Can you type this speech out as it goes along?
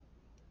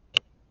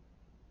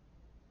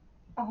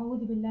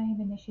أعوذ بالله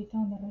من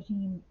الشيطان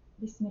الرجيم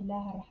بسم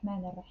الله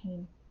الرحمن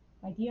الرحيم.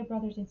 My dear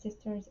brothers and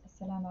sisters,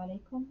 Assalamu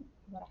alaikum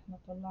wa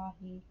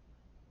rahmatullahi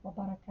wa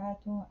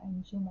barakatuh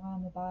and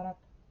Jum'ah Mubarak.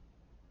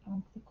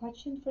 The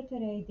question for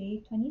today,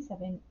 day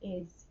 27,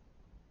 is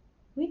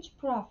which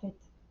prophet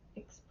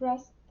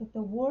expressed that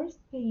the worst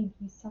pain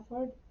he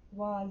suffered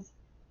was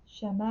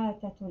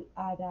Shamatatul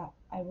Ada?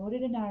 I wrote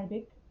it in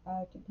Arabic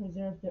to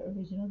preserve the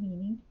original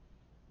meaning,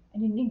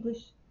 and in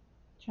English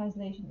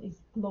translation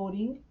is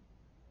gloating,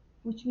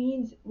 which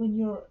means when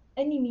your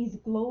enemies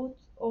gloat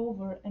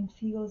over and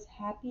feels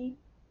happy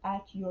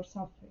at your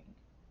suffering.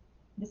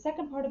 The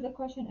second part of the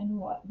question, and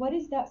what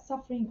is that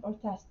suffering or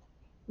test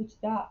which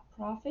that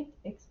prophet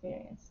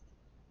experienced?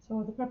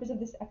 So the purpose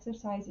of this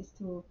exercise is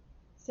to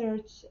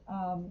search,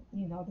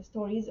 the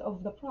stories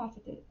of the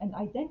prophet and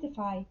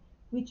identify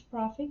which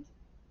prophet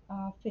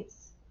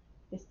fits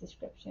this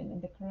description.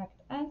 And the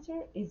correct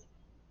answer is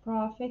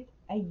Prophet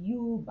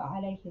Ayub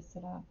alayhi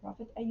salam.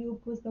 Prophet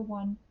Ayub was the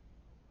one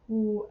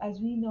who, as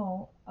we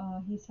know,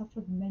 he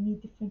suffered many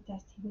different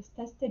tests. He was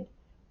tested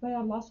by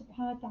Allah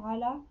subhanahu wa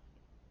ta'ala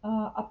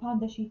upon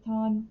the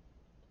shaitan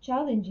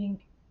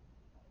challenging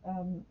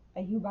Ayub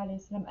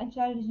alayhi salam and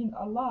challenging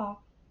Allah.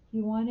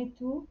 He wanted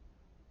to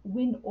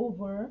win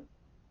over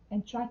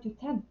and try to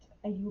tempt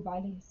Ayub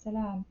alayhi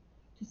salam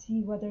to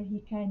see whether he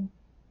can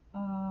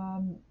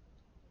um,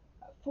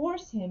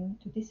 force him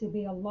to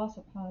disobey Allah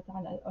subhanahu wa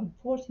ta'ala and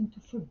force him to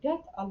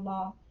forget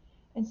Allah.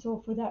 And so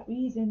for that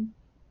reason,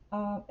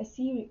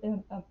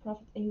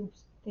 Prophet Ayub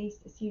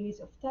faced a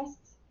series of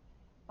tests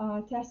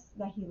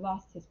that he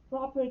lost his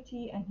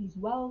property and his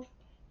wealth,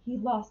 he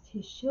lost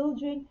his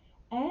children,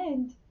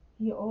 and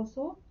he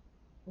also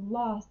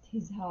lost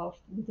his health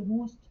with the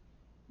most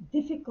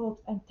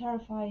difficult and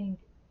terrifying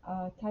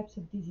types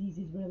of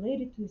diseases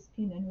related to his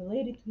skin and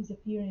related to his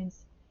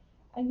appearance.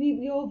 And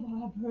we all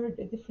have heard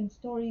different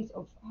stories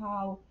of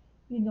how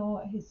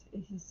his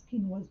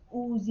skin was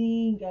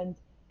oozing, and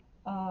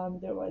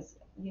there was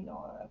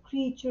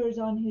creatures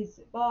on his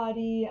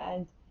body,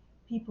 and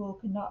people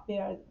could not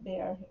bear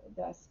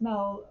the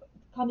smell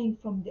coming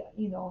from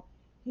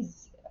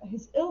his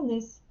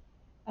illness,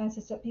 and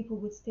so people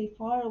would stay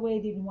far away.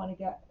 They didn't want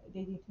to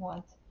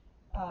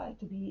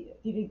be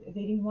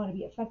they didn't want to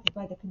be affected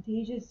by the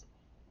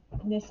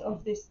contagiousness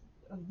of this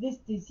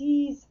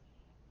disease.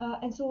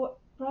 And so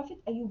Prophet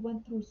Ayub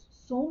went through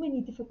so many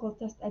difficult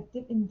tests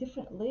in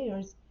different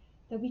layers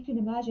that we can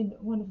imagine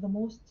one of the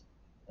most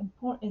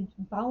important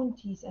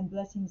bounties and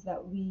blessings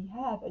that we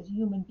have as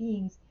human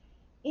beings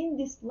in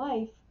this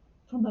life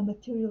from a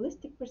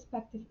materialistic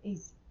perspective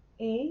is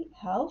A,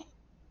 health,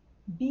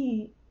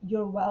 B,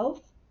 your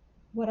wealth,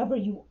 whatever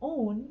you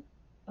own,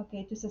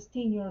 okay, to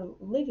sustain your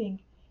living,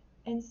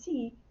 and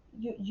C,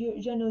 you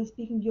generally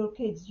speaking, your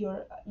kids,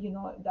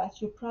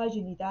 that's your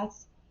progeny,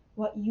 that's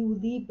what you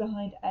leave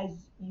behind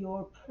as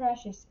your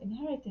precious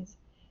inheritance.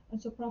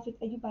 And so Prophet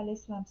Ayub alayhi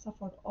salam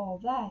suffered all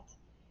that.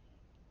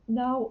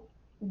 Now,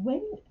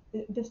 when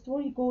the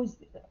story goes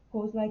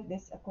like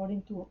this,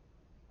 according to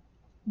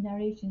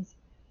narrations,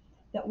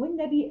 that when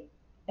Nabi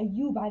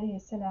Ayub alayhi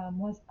salam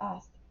was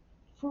asked,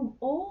 from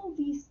all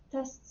these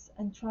tests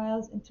and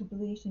trials and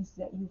tribulations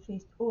that you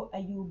faced, O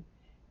Ayub,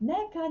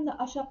 ما كان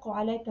أشق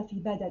عليك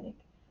في بدنك?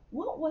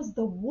 What was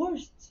the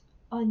worst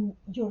on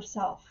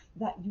yourself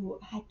that you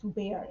had to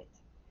bear it?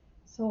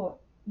 So,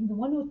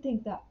 one would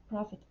think that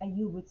Prophet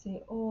Ayub would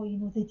say, oh,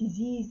 the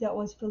disease that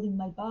was filling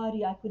my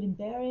body, I couldn't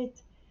bear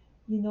it,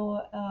 you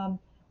know, um,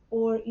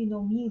 or,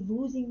 me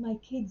losing my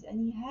kids. And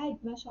he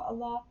had,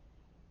 mashallah,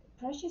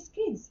 precious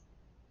kids,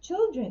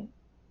 children,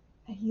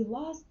 and he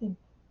lost them,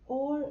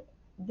 or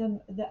the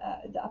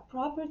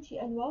property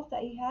and wealth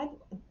that he had,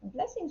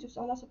 blessings which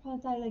Allah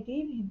subhanahu wa ta'ala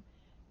gave him.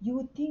 You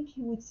would think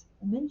he would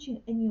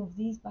mention any of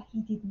these, but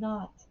he did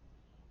not.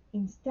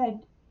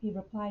 Instead, he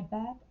replied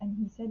back and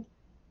he said,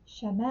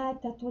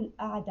 Shamatatul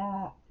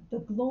A'da, the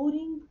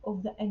gloating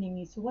of the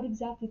enemy. So what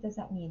exactly does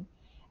that mean?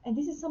 And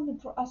this is something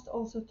for us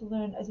also to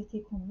learn as a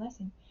take-home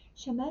lesson.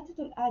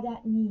 Shamatatul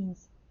A'da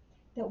means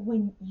that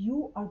when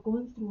you are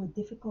going through a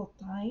difficult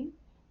time,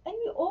 and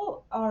we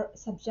all are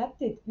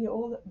subjected,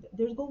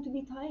 there's going to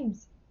be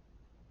times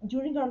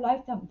during our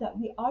lifetime that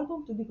we are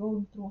going to be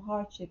going through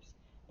hardships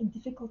and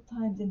difficult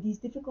times, and these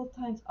difficult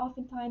times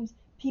oftentimes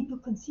people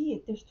can see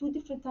it. There's two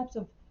different types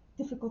of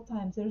difficult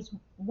times. There's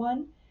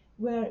one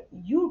where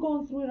you're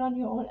going through it on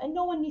your own and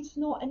no one needs to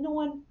know, and no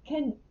one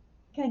can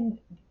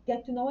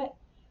get to know it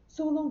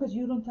so long as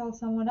you don't tell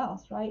someone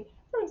else, right?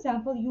 For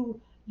example, you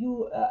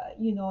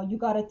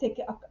got a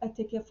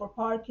ticket for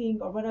parking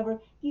or whatever.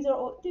 These are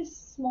all these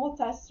small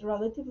tests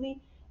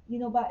relatively,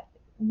 but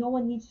no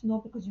one needs to know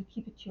because you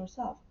keep it to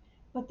yourself.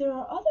 But there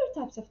are other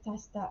types of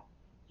tests that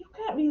you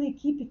can't really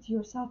keep it to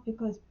yourself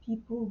because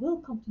people will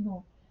come to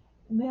know.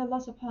 May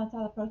Allah subhanahu wa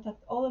ta'ala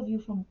protect all of you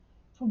from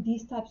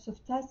these types of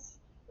tests.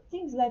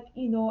 Things like,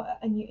 in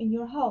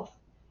your health,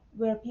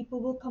 where people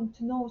will come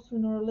to know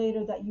sooner or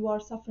later that you are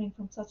suffering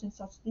from such and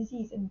such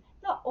disease. And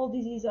not all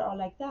diseases are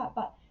like that,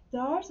 but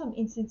there are some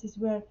instances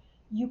where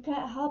you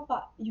can't help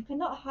but you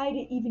cannot hide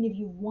it even if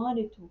you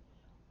wanted to.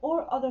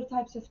 or other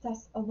types of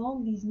tests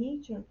along these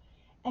nature.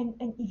 And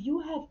if you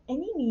have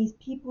enemies,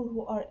 people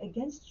who are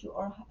against you,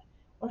 or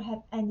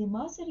have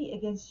animosity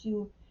against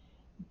you,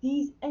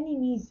 these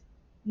enemies,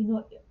 you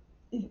know,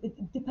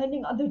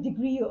 depending on their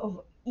degree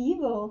of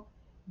evil,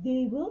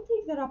 they will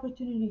take that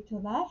opportunity to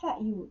laugh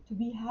at you, to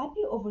be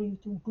happy over you,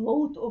 to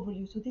gloat over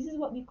you. So this is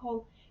what we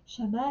call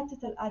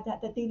shamatat al-ada,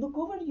 that they look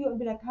over you and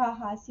be like, ha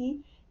ha, see,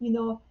 you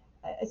know,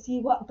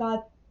 see what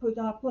God put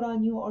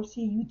on you, or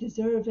see, you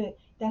deserve it.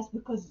 That's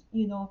because,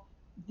 you know,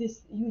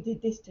 this, you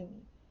did this to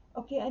me.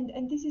 Okay,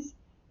 and this is,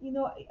 you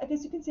know, I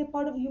guess you can say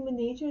part of human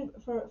nature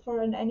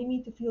for an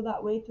enemy to feel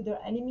that way to their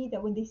enemy,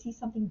 that when they see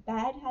something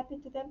bad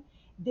happen to them,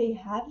 they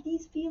have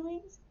these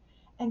feelings.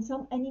 And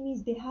some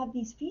enemies, they have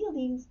these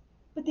feelings,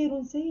 but they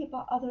don't say it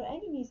about other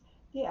enemies.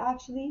 They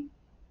actually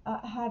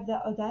have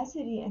the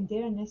audacity and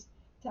dareness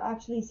to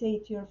actually say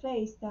it to your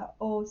face that,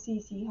 oh,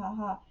 see,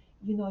 haha,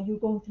 you know, you're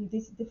going through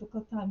this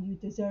difficult time, you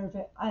deserve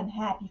it, I'm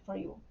happy for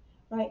you,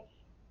 right?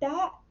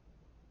 That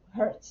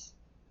hurts.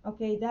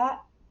 Okay,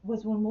 that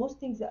was one of most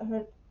things that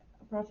hurt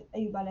Prophet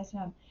Ayub alayhi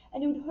salam,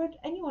 and it would hurt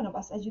any one of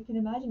us, as you can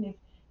imagine.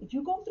 If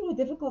you go through a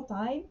difficult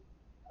time,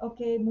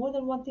 okay, more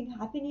than one thing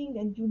happening,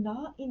 and you're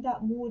not in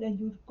that mood, and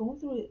you're going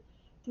through it,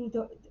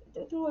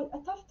 through a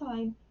tough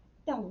time,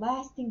 the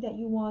last thing that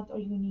you want or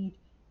you need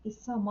is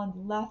someone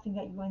laughing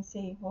at you and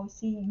saying, "Oh,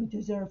 see, you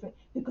deserve it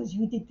because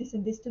you did this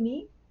and this to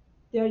me."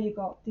 There you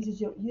go. This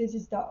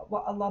is the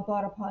what Allah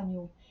brought upon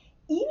you.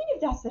 Even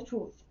if that's the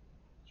truth,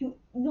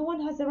 no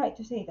one has the right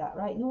to say that,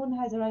 right? No one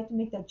has the right to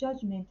make that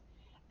judgment,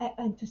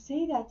 and to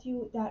say that to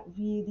you, that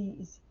really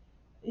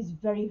is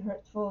very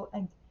hurtful.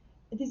 And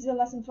this is a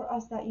lesson for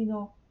us that, you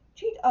know,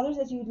 treat others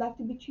as you would like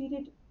to be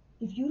treated.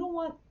 If you don't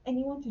want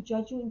anyone to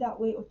judge you in that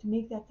way, or to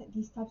make that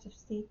these types of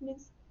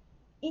statements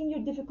in your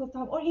difficult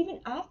time, or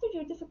even after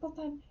your difficult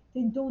time,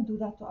 then don't do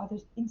that to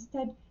others.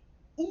 Instead,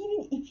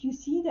 even if you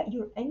see that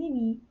your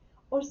enemy,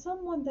 or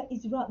someone that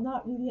is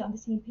not really on the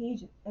same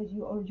page as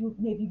you, or you,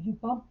 maybe you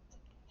bumped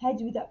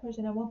heads with that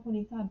person at one point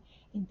in time,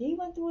 and they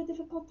went through a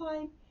difficult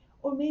time,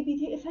 or maybe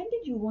they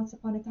offended you once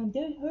upon a time,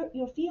 they hurt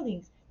your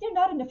feelings. They're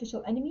not an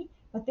official enemy,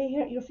 but they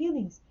hurt your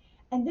feelings.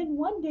 And then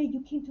one day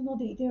you came to know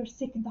they're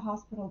sick in the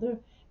hospital.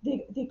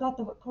 They got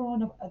the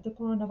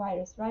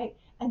coronavirus, right?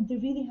 And they're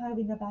really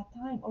having a bad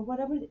time, or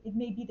whatever it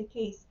may be the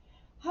case.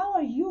 How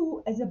are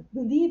you, as a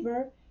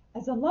believer,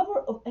 as a lover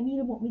of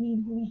Amir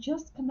al-Mu'mineen, who we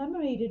just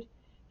commemorated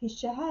his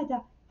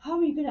shahada, how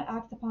are you going to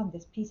act upon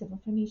this piece of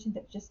information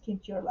that just came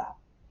to your lap?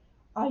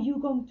 Are you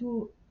going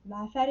to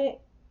laugh at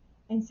it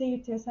and say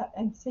to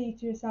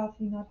yourself,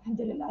 you know,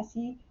 Alhamdulillah,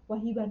 see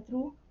what he went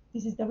through?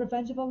 This is the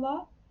revenge of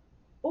Allah.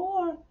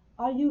 Or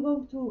are you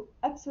going to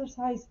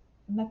exercise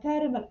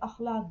makarim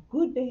al-akhlaq,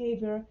 good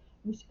behavior,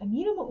 which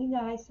Amir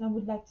al-Mu'minin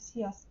would like to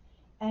see us?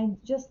 And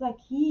just like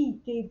he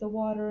gave the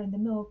water and the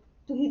milk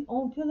to his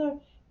own pillar,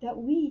 that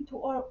we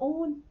to our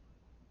own,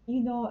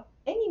 you know,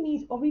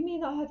 enemies, or we may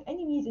not have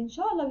enemies,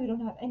 inshallah we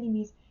don't have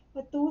enemies,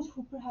 but those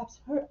who perhaps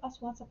hurt us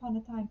once upon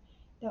a time,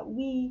 that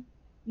we,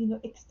 you know,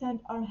 extend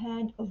our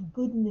hand of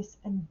goodness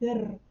and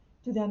birr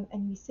to them,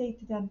 and we say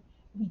to them,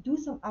 we do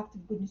some act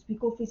of goodness, we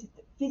go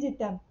visit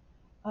them,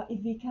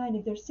 if we can,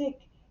 if they're sick,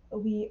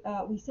 we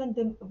send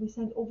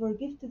over a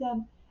gift to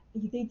them.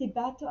 If they did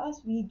bad to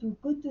us, we do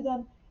good to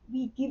them.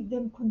 We give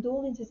them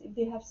condolences if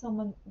they have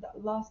someone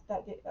that lost,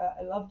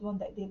 a loved one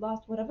that they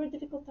lost, whatever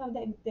difficult time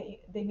that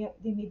they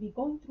may be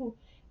going through,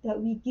 that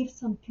we give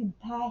some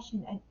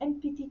compassion and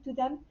empathy to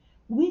them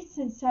with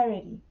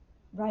sincerity,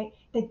 right?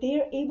 That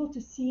they are able to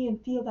see and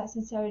feel that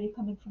sincerity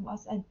coming from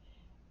us, and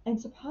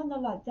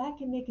subhanallah, that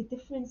can make a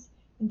difference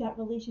in that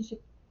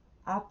relationship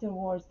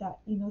afterwards. That,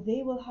 you know,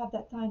 they will have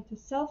that time to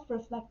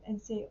self-reflect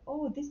and say,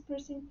 oh, this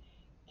person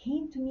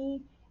came to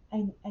me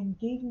and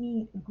gave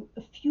me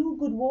a few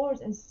good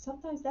words, and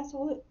sometimes that's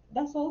all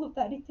of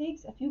that it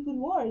takes, a few good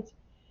words.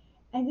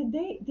 And then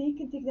they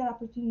can take that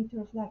opportunity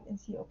to reflect and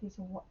see, okay,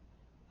 so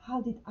how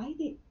did I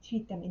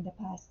treat them in the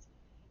past?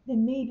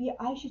 Then maybe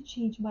I should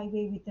change my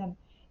way with them.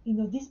 You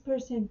know, this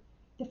person,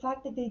 the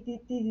fact that they did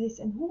this,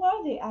 and who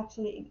are they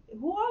actually?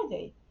 Who are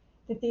they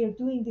that they are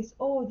doing this?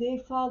 Oh, they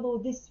follow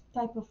this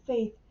type of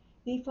faith.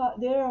 They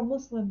are a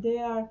Muslim. They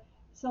are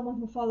someone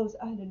who follows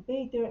Ahlul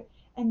Bayt.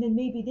 And then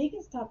maybe they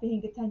can start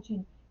paying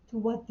attention to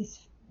what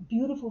this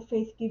beautiful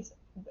faith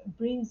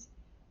brings,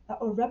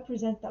 or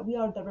represent, that we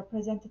are the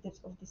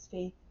representatives of this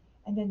faith,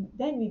 and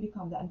then we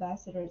become the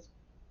ambassadors,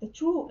 the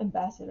true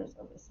ambassadors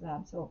of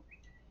Islam. So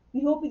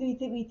we hope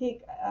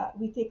that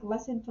we take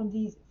lesson from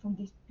these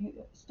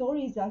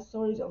stories, the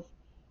stories of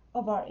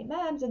our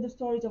imams and the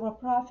stories of our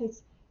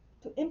prophets,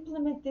 to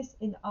implement this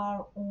in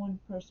our own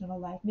personal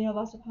life. May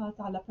Allah subhanahu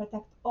wa ta'ala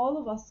protect all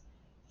of us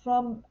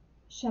from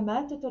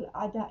shamatatul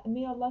ada.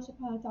 May Allah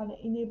subhanahu wa ta'ala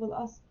enable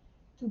us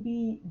to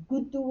be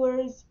good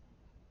doers,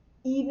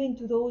 even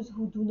to those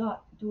who do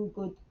not do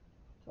good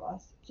to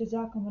us.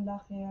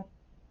 Jazakumullah khair.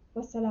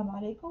 Wassalamu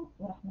alaikum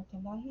wa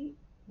rahmatullahi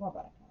wa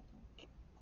barakatuh.